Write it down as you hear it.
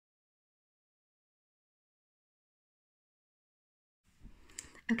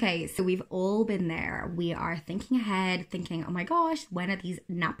Okay, so we've all been there. We are thinking ahead, thinking, oh my gosh, when are these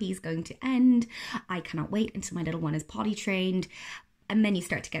nappies going to end? I cannot wait until my little one is potty trained. And then you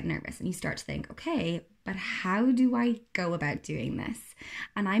start to get nervous and you start to think, okay, but how do I go about doing this?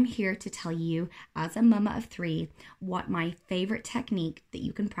 And I'm here to tell you, as a mama of 3, what my favorite technique that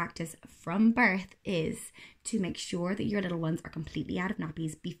you can practice from birth is to make sure that your little ones are completely out of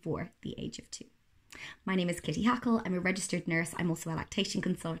nappies before the age of 2. My name is Kitty Hackle. I'm a registered nurse. I'm also a lactation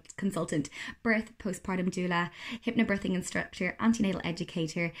consultant, birth, postpartum doula, hypnobirthing instructor, antenatal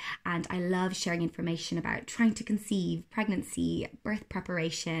educator, and I love sharing information about trying to conceive, pregnancy, birth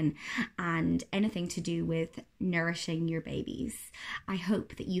preparation, and anything to do with nourishing your babies. I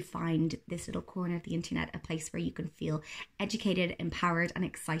hope that you find this little corner of the internet a place where you can feel educated, empowered, and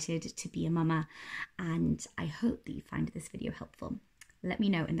excited to be a mama, and I hope that you find this video helpful. Let me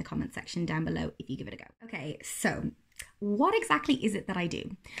know in the comment section down below if you give it a go. Okay, so what exactly is it that I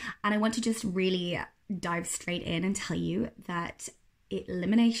do? And I want to just really dive straight in and tell you that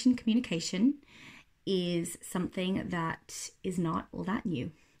elimination communication is something that is not all that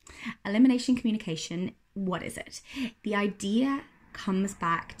new. Elimination communication, what is it? The idea comes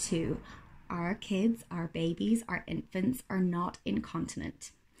back to our kids, our babies, our infants are not incontinent.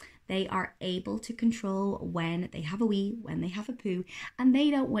 They are able to control when they have a wee, when they have a poo, and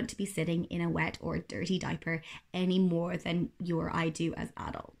they don't want to be sitting in a wet or dirty diaper any more than you or I do as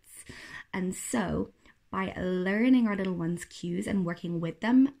adults. And so by learning our little ones' cues and working with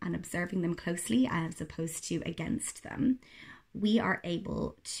them and observing them closely as opposed to against them, we are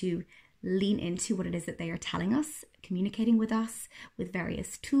able to lean into what it is that they are telling us, communicating with us with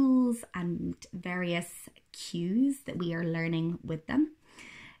various tools and various cues that we are learning with them.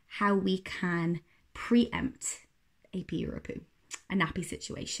 How we can preempt a pee or a poo, a nappy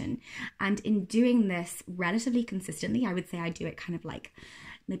situation. And in doing this relatively consistently, I would say I do it kind of like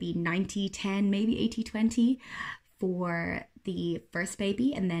maybe 90-10, maybe 80-20 for the first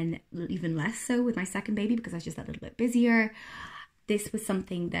baby, and then even less so with my second baby because I was just a little bit busier. This was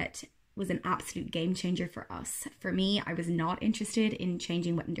something that was an absolute game changer for us. For me, I was not interested in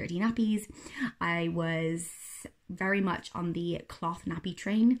changing wet and dirty nappies. I was very much on the cloth nappy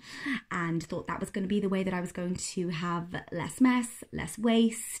train and thought that was going to be the way that I was going to have less mess, less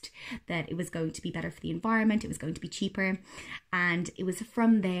waste, that it was going to be better for the environment, it was going to be cheaper. And it was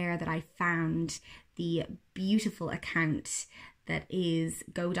from there that I found the beautiful account that is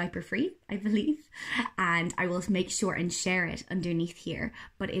Go Diaper Free, I believe, and I will make sure and share it underneath here,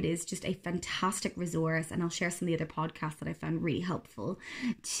 but it is just a fantastic resource, and I'll share some of the other podcasts that I found really helpful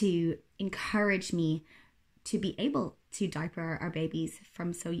to encourage me to be able to diaper our babies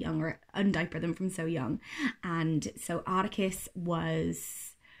from so young, or undiaper them from so young. And so Atticus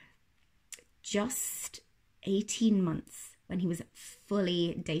was just 18 months when he was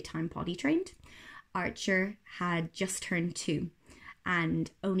fully daytime potty trained. Archer had just turned 2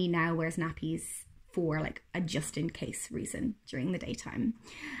 and only now wears nappies for like a just in case reason during the daytime.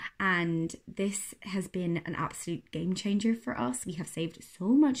 And this has been an absolute game changer for us. We have saved so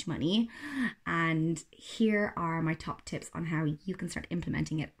much money, and here are my top tips on how you can start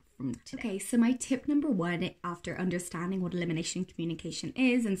implementing it from today. Okay, so my tip number 1, after understanding what elimination communication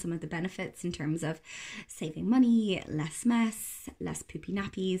is and some of the benefits in terms of saving money, less mess, less poopy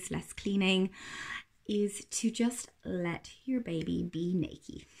nappies, less cleaning, is to just let your baby be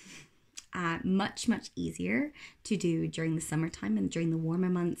naked. Much easier to do during the summertime and during the warmer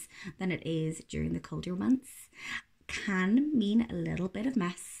months than it is during the colder months. Can mean a little bit of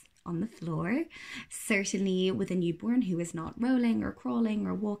mess on the floor. Certainly with a newborn who is not rolling or crawling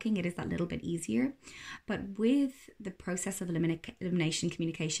or walking, it is that little bit easier. But with the process of elimination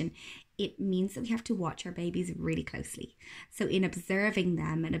communication, it means that we have to watch our babies really closely. So in observing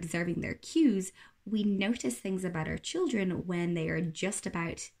them and observing their cues, we notice things about our children when they are just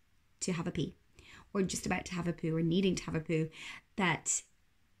about to have a pee or just about to have a poo or needing to have a poo that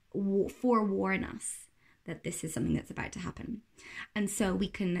forewarn us that this is something that's about to happen. And so we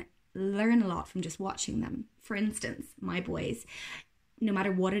can learn a lot from just watching them. For instance, my boys, no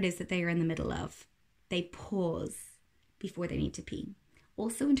matter what it is that they are in the middle of, they pause before they need to pee.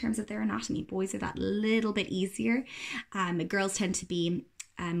 Also in terms of their anatomy, boys are that little bit easier. Girls tend to be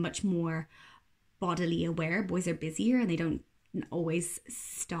much more bodily aware. Boys are busier and they don't always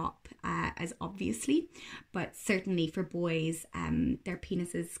stop as obviously, but certainly for boys, their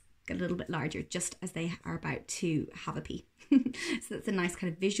penises get a little bit larger just as they are about to have a pee. So that's a nice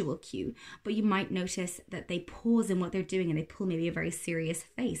kind of visual cue. But you might notice that they pause in what they're doing and they pull maybe a very serious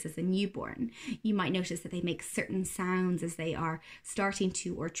face as a newborn. You might notice that they make certain sounds as they are starting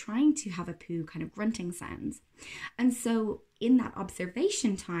to or trying to have a poo, kind of grunting sounds. And so in that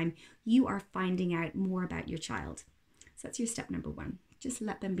observation time, you are finding out more about your child. So that's your step number one. Just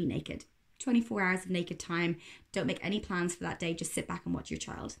let them be naked. 24 hours of naked time. Don't make any plans for that day. Just sit back and watch your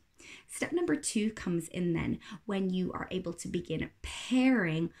child. Step number two comes in then when you are able to begin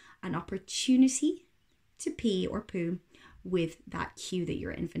pairing an opportunity to pee or poo with that cue that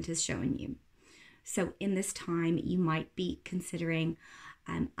your infant is showing you. So in this time, you might be considering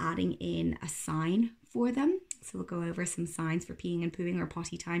adding in a sign for them. So we'll go over some signs for peeing and pooing or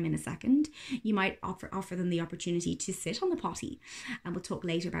potty time in a second. You might offer them the opportunity to sit on the potty. And we'll talk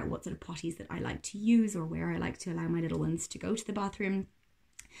later about what sort of potties that I like to use or where I like to allow my little ones to go to the bathroom.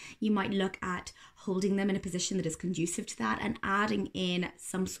 You might look at holding them in a position that is conducive to that and adding in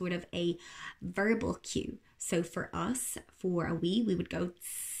some sort of a verbal cue. So for us, for a wee, we would go.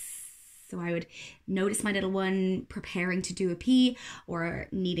 So I would notice my little one preparing to do a pee or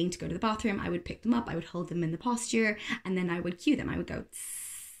needing to go to the bathroom. I would pick them up, I would hold them in the posture, and then I would cue them. I would go,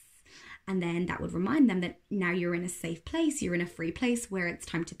 and then that would remind them that now you're in a safe place, you're in a free place where it's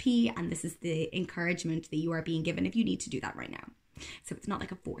time to pee, and this is the encouragement that you are being given if you need to do that right now. So it's not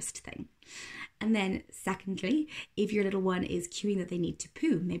like a forced thing. And then secondly, if your little one is cueing that they need to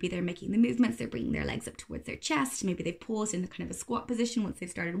poo, maybe they're making the movements, they're bringing their legs up towards their chest, maybe they've paused in kind of a squat position once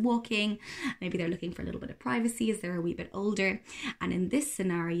they've started walking, maybe they're looking for a little bit of privacy as they're a wee bit older. And in this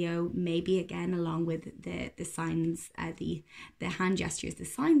scenario, maybe again, along with the signs, the hand gestures, the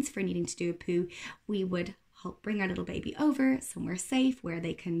signs for needing to do a poo, we would help bring our little baby over somewhere safe where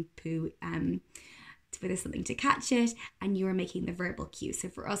they can poo, where there's something to catch it, and you're making the verbal cue. So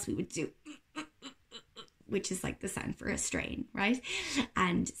for us, we would do, which is like the sound for a strain, right?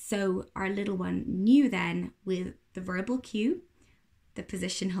 And so our little one knew then with the verbal cue, the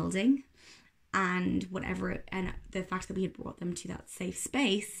position holding, and whatever, and the fact that we had brought them to that safe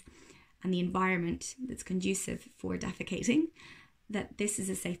space and the environment that's conducive for defecating, that this is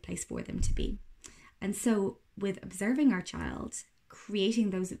a safe place for them to be. And so with observing our child,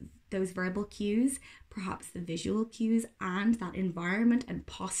 creating those verbal cues, perhaps the visual cues, and that environment and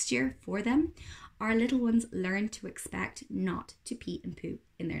posture for them, our little ones learn to expect not to pee and poo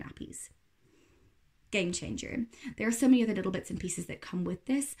in their nappies. Game changer. There are so many other little bits and pieces that come with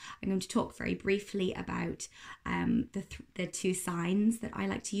this. I'm going to talk very briefly about the two signs that I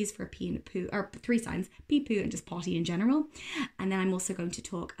like to use for pee and poo, or three signs: pee, poo, and just potty in general. And then I'm also going to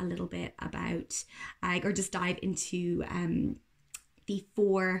talk a little bit about, or just dive into the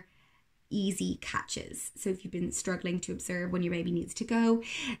 4 easy catches. So if you've been struggling to observe when your baby needs to go,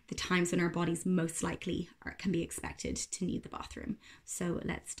 the times when our bodies most likely can be expected to need the bathroom. So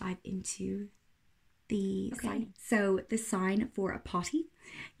let's dive into the sign. So the sign for a potty,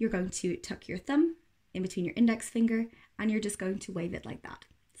 you're going to tuck your thumb in between your index finger and you're just going to wave it like that.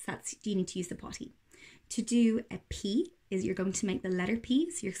 So that's, you need to use the potty. To do a P is you're going to make the letter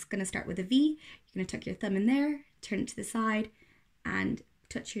P. So you're going to start with a V. You're going to tuck your thumb in there, turn it to the side, and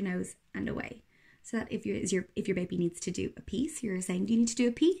touch your nose and away. So that if your baby needs to do a pee, so you're saying, do you need to do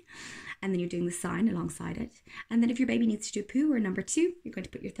a pee? And then you're doing the sign alongside it. And then if your baby needs to do a poo, or number 2, you're going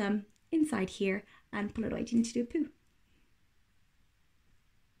to put your thumb inside here and pull it away. Do you need to do a poo?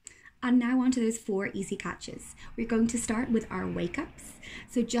 And now on to those 4 easy catches. We're going to start with our wake ups.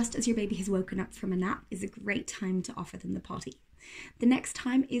 So just as your baby has woken up from a nap is a great time to offer them the potty. The next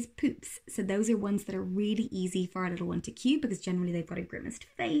time is poops. So those are ones that are really easy for our little one to cue because generally they've got a grimaced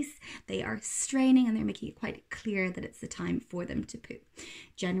face, they are straining, and they're making it quite clear that it's the time for them to poo.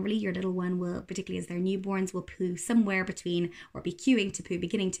 Generally your little one will, particularly as they're newborns, will poo somewhere between, or be cueing to poo,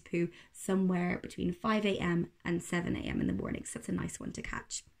 beginning to poo somewhere between 5 a.m. and 7 a.m. in the morning. So that's a nice one to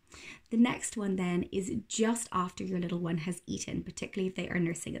catch. The next one then is just after your little one has eaten, particularly if they are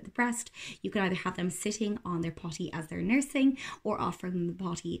nursing at the breast. You can either have them sitting on their potty as they're nursing or offer them the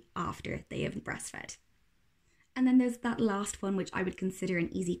potty after they have breastfed. And then there's that last one, which I would consider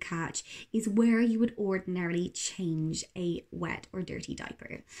an easy catch, is where you would ordinarily change a wet or dirty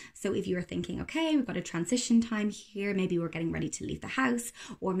diaper. So if you were thinking, okay, we've got a transition time here, maybe we're getting ready to leave the house,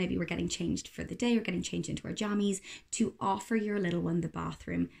 or maybe we're getting changed for the day or getting changed into our jammies, to offer your little one the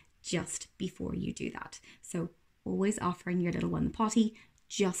bathroom just before you do that. So always offering your little one the potty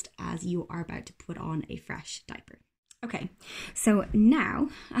just as you are about to put on a fresh diaper. Okay, so now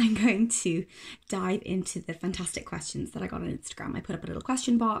I'm going to dive into the fantastic questions that I got on Instagram. I put up a little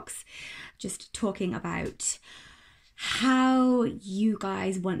question box just talking about how you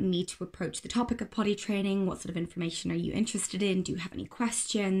guys want me to approach the topic of potty training. What sort of information are you interested in? Do you have any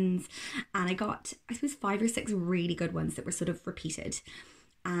questions? And I got, I suppose, 5 or 6 really good ones that were sort of repeated.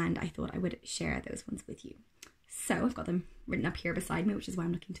 And I thought I would share those ones with you. So I've got them written up here beside me, which is why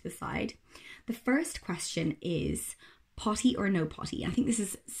I'm looking to the side. The first question is, potty or no potty. I think this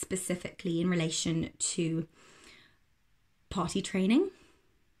is specifically in relation to potty training.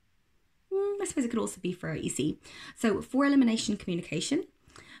 I suppose it could also be for EC. So for elimination communication,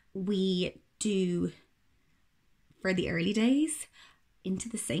 we do, for the early days, into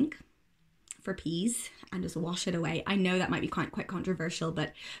the sink for peas and just wash it away. I know that might be quite controversial,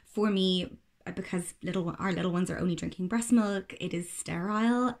 but for me, because our little ones are only drinking breast milk, it is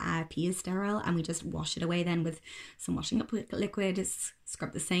sterile, pee is sterile, and we just wash it away then with some washing up liquid,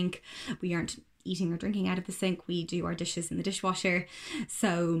 scrub the sink. We aren't eating or drinking out of the sink, we do our dishes in the dishwasher.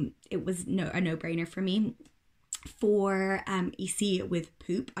 So it was a no-brainer for me. For EC with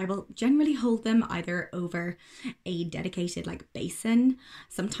poop, I will generally hold them either over a dedicated like basin.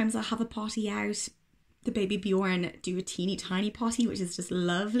 Sometimes I'll have a potty out. The baby Bjorn do a teeny tiny potty, which is just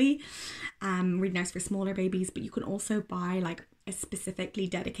lovely. Really nice for smaller babies, but you can also buy like a specifically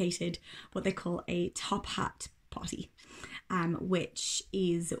dedicated, what they call a top hat potty, which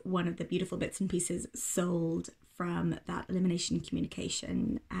is one of the beautiful bits and pieces sold from that elimination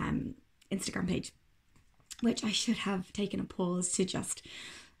communication Instagram page, which I should have taken a pause to just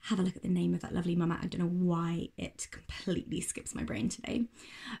have a look at the name of that lovely mumma. I don't know why it completely skips my brain today,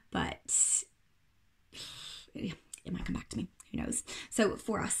 but it might come back to me, who knows. So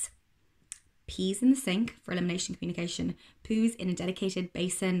for us, peas in the sink for elimination communication, poos in a dedicated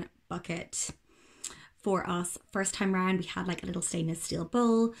basin bucket. For us, first time round, we had like a little stainless steel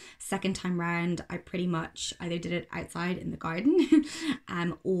bowl. Second time round, I pretty much either did it outside in the garden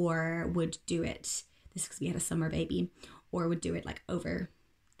or would do it, this is because we had a summer baby, or would do it like over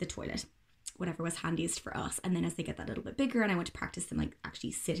the toilet, whatever was handiest for us. And then as they get that little bit bigger and I want to practice them like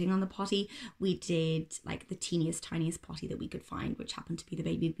actually sitting on the potty, we did like the tiniest potty that we could find, which happened to be the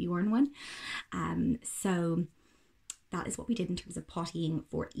baby Bjorn one. So that is what we did in terms of pottying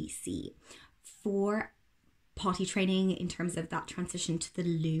for EC. For potty training, in terms of that transition to the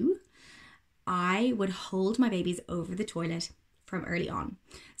loo, I would hold my babies over the toilet from early on.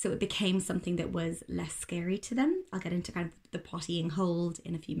 So it became something that was less scary to them. I'll get into kind of the pottying hold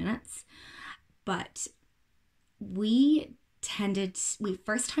in a few minutes. But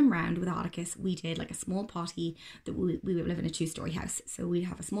first time round with Atticus, we did like a small potty that we would live in a 2-story house. So we'd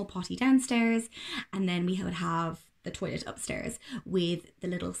have a small potty downstairs, and then we would have the toilet upstairs with the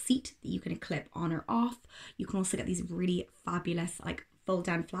little seat that you can clip on or off. You can also get these really fabulous like fold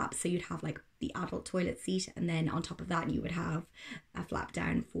down flaps. So you'd have like the adult toilet seat, and then on top of that you would have a flap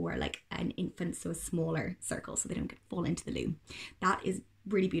down for like an infant, so a smaller circle, so they don't fall into the loo. That is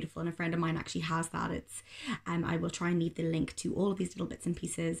really beautiful, and a friend of mine actually has that. It's I will try and leave the link to all of these little bits and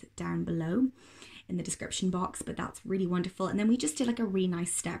pieces down below in the description box, but that's really wonderful. And then we just did like a really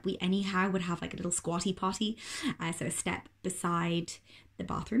nice step. We anyhow would have like a little squatty potty, so a step beside the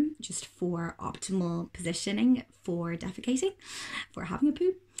bathroom, just for optimal positioning for defecating, for having a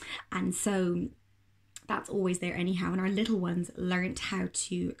poo. And so that's always there anyhow, and our little ones learned how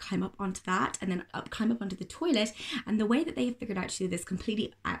to climb up onto that and then climb up onto the toilet. And the way that they have figured out to do this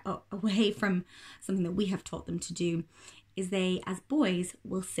completely away from something that we have taught them to do is they, as boys,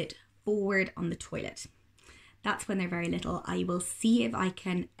 will sit forward on the toilet. That's when they're very little. I will see if I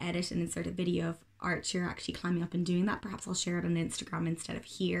can edit and insert a video of Archer actually climbing up and doing that. Perhaps I'll share it on Instagram instead of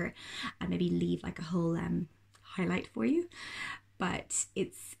here, and maybe leave like a whole highlight for you. But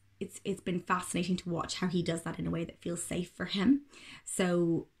it's been fascinating to watch how he does that in a way that feels safe for him.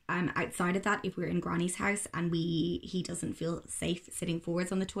 So outside of that, if we're in Granny's house and he doesn't feel safe sitting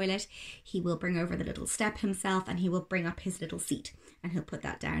forwards on the toilet, he will bring over the little step himself, and he will bring up his little seat and he'll put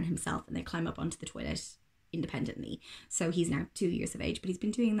that down himself, and they climb up onto the toilet independently. So he's now 2 years of age, but he's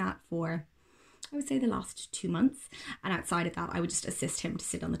been doing that for, I would say, the last 2 months. And outside of that, I would just assist him to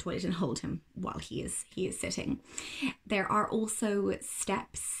sit on the toilet and hold him while he is sitting. There are also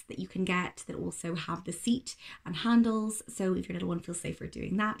steps that you can get that also have the seat and handles. So if your little one feels safer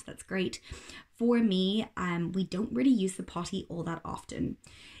doing that, that's great. For me, we don't really use the potty all that often.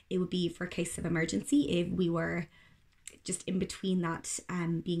 It would be for a case of emergency if we were just in between that,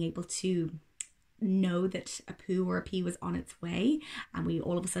 being able to know that a poo or a pee was on its way, and we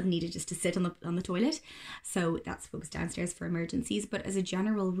all of a sudden needed just to sit on the toilet. So that's what was downstairs for emergencies. But as a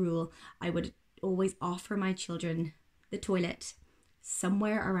general rule, I would always offer my children the toilet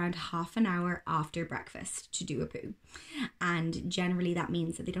somewhere around half an hour after breakfast to do a poo, and generally that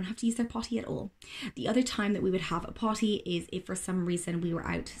means that they don't have to use their potty at all. The other time that we would have a potty is if for some reason we were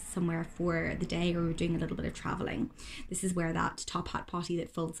out somewhere for the day or we were doing a little bit of traveling. This is where that top hat potty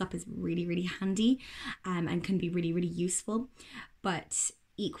that folds up is really handy, and can be really useful. But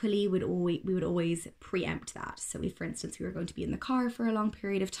Equally, we would always preempt that. So if, for instance, we were going to be in the car for a long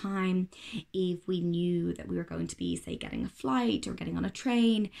period of time, if we knew that we were going to be, say, getting a flight or getting on a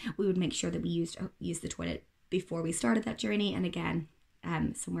train, we would make sure that we used the toilet before we started that journey, and again,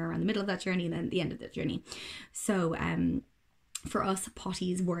 somewhere around the middle of that journey, and then the end of that journey. So for us,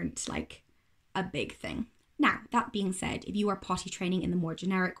 potties weren't like a big thing. Now, that being said, if you are potty training in the more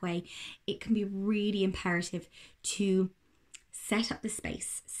generic way, it can be really imperative to set up the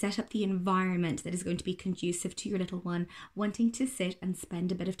space, set up the environment that is going to be conducive to your little one wanting to sit and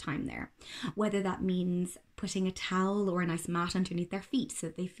spend a bit of time there. Whether that means putting a towel or a nice mat underneath their feet so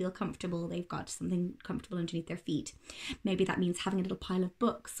that they feel comfortable, they've got something comfortable underneath their feet. Maybe that means having a little pile of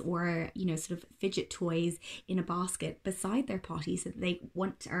books or, sort of fidget toys in a basket beside their potty so that they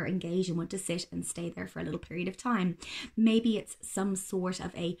are engaged and want to sit and stay there for a little period of time. Maybe it's some sort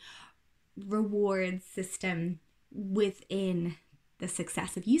of a reward system within the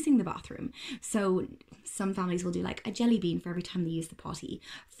success of using the bathroom. So some families will do like a jelly bean for every time they use the potty.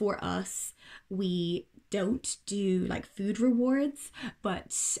 For us, we don't do like food rewards,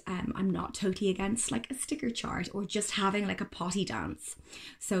 but I'm not totally against like a sticker chart or just having like a potty dance.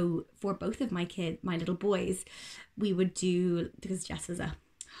 So for both of my little boys, we would do, because Jess was a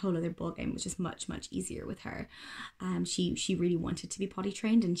whole other ball game, which is much easier with her. She really wanted to be potty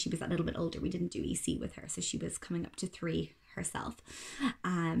trained, and she was a little bit older. We didn't do EC with her, so she was coming up to 3 herself.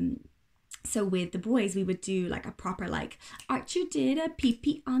 So with the boys, we would do like a proper like, Archer did a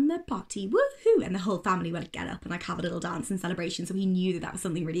pee-pee on the potty, woohoo, and the whole family would get up and like have a little dance and celebration. So he knew that was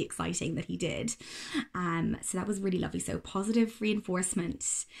something really exciting that he did. So that was really lovely. So positive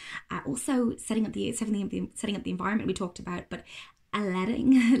reinforcement, also setting up the environment we talked about, but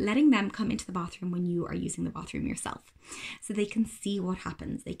letting them come into the bathroom when you are using the bathroom yourself, so they can see what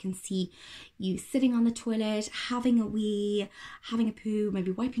happens. They can see you sitting on the toilet, having a wee, having a poo, maybe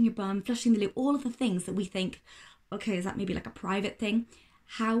wiping your bum, flushing the loo, all of the things that we think, okay, is that maybe like a private thing?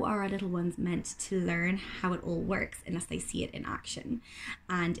 How are our little ones meant to learn how it all works unless they see it in action?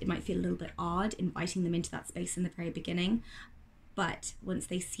 And it might feel a little bit odd inviting them into that space in the very beginning, but once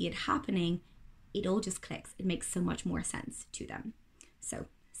they see it happening, it all just clicks. It makes so much more sense to them. So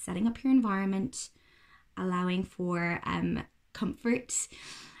setting up your environment, allowing for comfort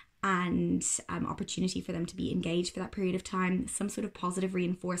and opportunity for them to be engaged for that period of time, some sort of positive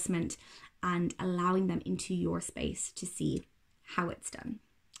reinforcement, and allowing them into your space to see how it's done.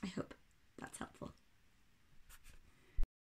 I hope that's helpful.